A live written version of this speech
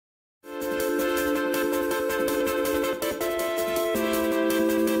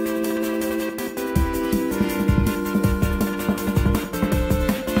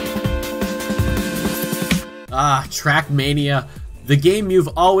Trackmania, the game you've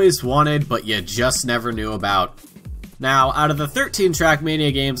always wanted but you just never knew about. Now, out of the 13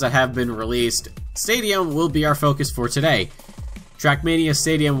 Trackmania games that have been released, Stadium will be our focus for today. Trackmania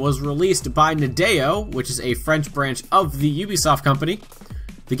Stadium was released by Nadeo, which is a French branch of the Ubisoft company.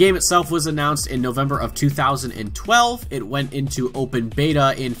 The game itself was announced in November of 2012, it went into open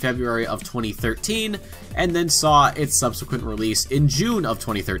beta in February of 2013, and then saw its subsequent release in June of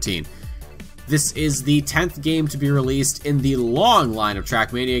 2013. This is the 10th game to be released in the long line of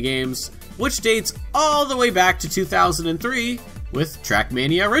Trackmania games, which dates all the way back to 2003 with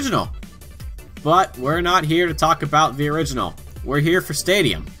Trackmania Original. But we're not here to talk about the original, we're here for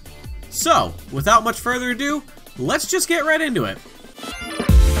Stadium. So, without much further ado, let's just get right into it.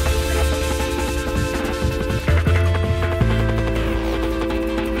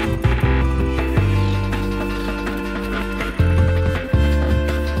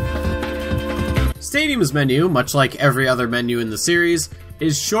 Stadium's menu, much like every other menu in the series,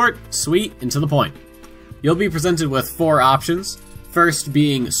 is short, sweet, and to the point. You'll be presented with 4 options, first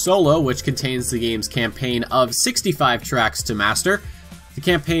being Solo, which contains the game's campaign of 65 tracks to master. The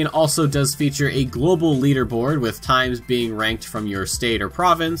campaign also does feature a global leaderboard with times being ranked from your state or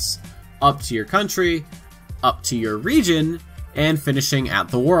province, up to your country, up to your region, and finishing at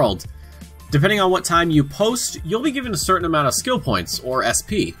the world. Depending on what time you post, you'll be given a certain amount of skill points, or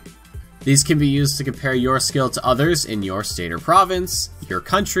SP. These can be used to compare your skill to others in your state or province, your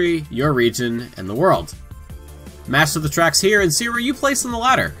country, your region, and the world. Master the tracks here and see where you place on the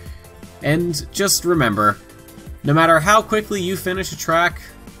ladder. And just remember, no matter how quickly you finish a track,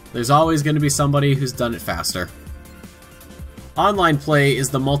 there's always going to be somebody who's done it faster. Online play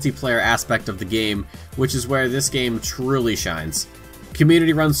is the multiplayer aspect of the game, which is where this game truly shines.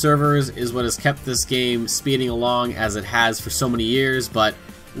 Community-run servers is what has kept this game speeding along as it has for so many years, but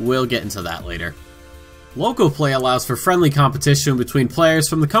we'll get into that later. Local play allows for friendly competition between players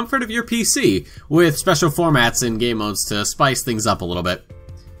from the comfort of your PC, with special formats and game modes to spice things up a little bit.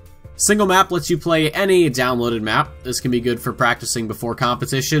 Single map lets you play any downloaded map. This can be good for practicing before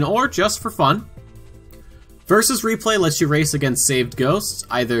competition or just for fun. Versus replay lets you race against saved ghosts,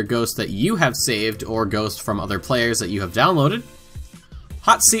 either ghosts that you have saved or ghosts from other players that you have downloaded.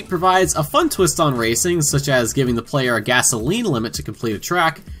 Hot Seat provides a fun twist on racing, such as giving the player a gasoline limit to complete a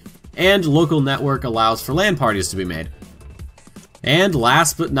track, and Local Network allows for LAN parties to be made. And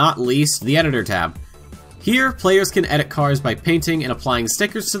last but not least, the Editor tab. Here, players can edit cars by painting and applying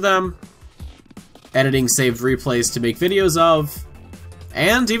stickers to them, editing saved replays to make videos of,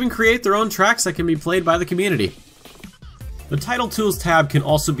 and even create their own tracks that can be played by the community. The Title Tools tab can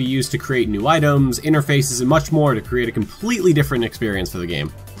also be used to create new items, interfaces, and much more to create a completely different experience for the game.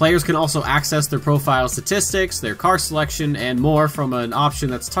 Players can also access their profile statistics, their car selection, and more from an option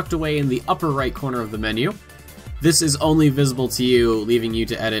that's tucked away in the upper right corner of the menu. This is only visible to you, leaving you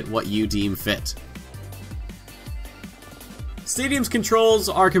to edit what you deem fit. Stadium's controls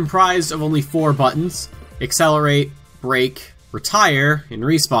are comprised of only 4 buttons: accelerate, brake, retire, and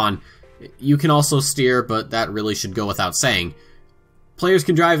respawn. You can also steer, but that really should go without saying. Players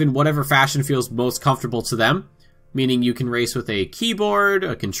can drive in whatever fashion feels most comfortable to them, meaning you can race with a keyboard,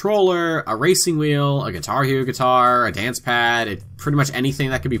 a controller, a racing wheel, a Guitar Hero guitar, a dance pad, pretty much anything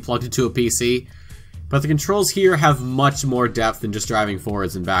that can be plugged into a PC. But the controls here have much more depth than just driving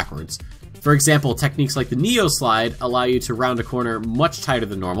forwards and backwards. For example, techniques like the Neo Slide allow you to round a corner much tighter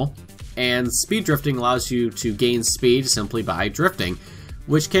than normal, and speed drifting allows you to gain speed simply by drifting,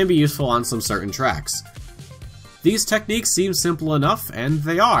 which can be useful on some certain tracks. These techniques seem simple enough, and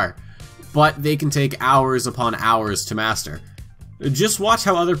they are, but they can take hours upon hours to master. Just watch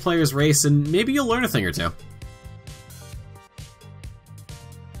how other players race and maybe you'll learn a thing or two.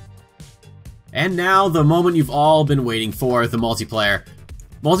 And now, the moment you've all been waiting for, the multiplayer.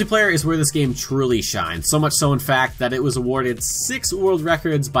 Multiplayer is where this game truly shines, so much so in fact that it was awarded 6 world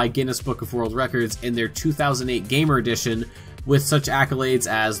records by Guinness Book of World Records in their 2008 Gamer Edition, with such accolades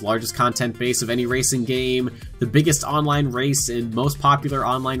as largest content base of any racing game, the biggest online race, and most popular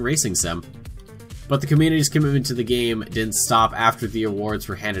online racing sim. But the community's commitment to the game didn't stop after the awards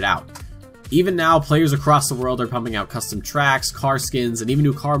were handed out. Even now, players across the world are pumping out custom tracks, car skins, and even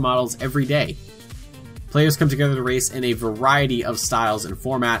new car models every day. Players come together to race in a variety of styles and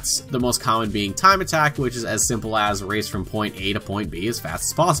formats, the most common being time attack, which is as simple as race from point A to point B as fast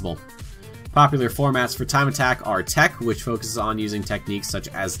as possible. Popular formats for time attack are tech, which focuses on using techniques such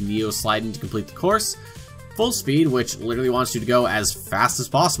as Neo Sliding to complete the course, full speed, which literally wants you to go as fast as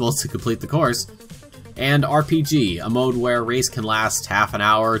possible to complete the course, and RPG, a mode where a race can last half an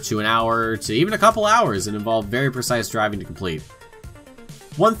hour to an hour to even a couple hours and involve very precise driving to complete.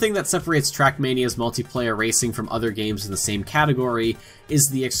 One thing that separates Trackmania's multiplayer racing from other games in the same category is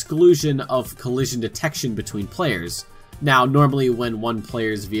the exclusion of collision detection between players. Now, normally when one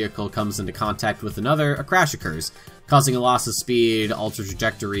player's vehicle comes into contact with another, a crash occurs, causing a loss of speed, alter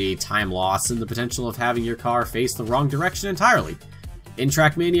trajectory, time loss, and the potential of having your car face the wrong direction entirely. In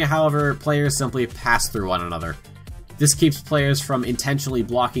Trackmania, however, players simply pass through one another. This keeps players from intentionally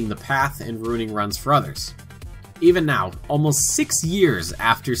blocking the path and ruining runs for others. Even now, almost 6 years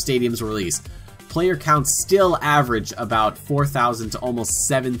after Stadium's release, player counts still average about 4,000 to almost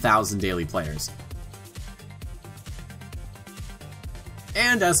 7,000 daily players.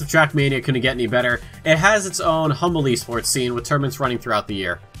 And as if Trackmania couldn't get any better, it has its own humble esports scene with tournaments running throughout the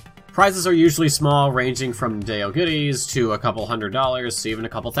year. Prizes are usually small, ranging from day-o goodies to a couple $100s to even a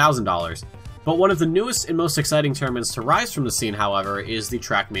couple $1,000. But one of the newest and most exciting tournaments to rise from the scene, however, is the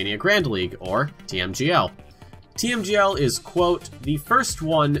Trackmania Grand League, or TMGL. TMGL is, quote, the first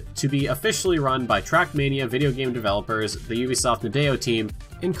one to be officially run by Trackmania video game developers, the Ubisoft Nadeo team,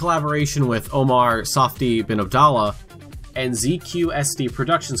 in collaboration with Omar Softy bin Abdallah and ZQSD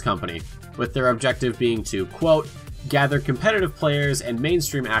Productions Company, with their objective being to, quote, gather competitive players and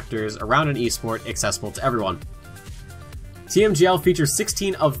mainstream actors around an esport accessible to everyone. TMGL features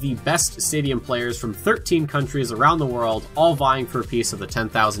 16 of the best Stadium players from 13 countries around the world, all vying for a piece of the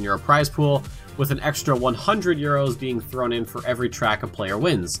 €10,000 prize pool, with an extra €100 being thrown in for every track a player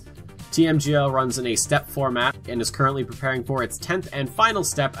wins. TMGL runs in a step format and is currently preparing for its 10th and final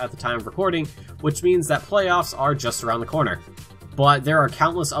step at the time of recording, which means that playoffs are just around the corner. But there are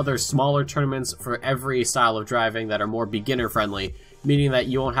countless other smaller tournaments for every style of driving that are more beginner friendly, meaning that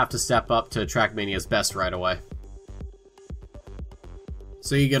you won't have to step up to Trackmania's best right away.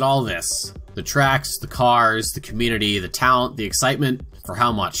 So you get all this. The tracks, the cars, the community, the talent, the excitement, for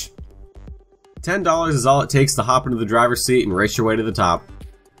how much? $10 is all it takes to hop into the driver's seat and race your way to the top.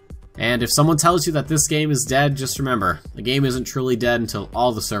 And if someone tells you that this game is dead, just remember, the game isn't truly dead until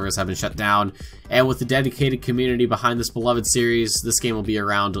all the servers have been shut down, and with the dedicated community behind this beloved series, this game will be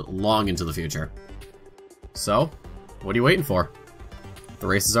around long into the future. So, what are you waiting for? The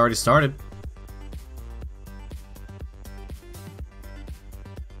race has already started.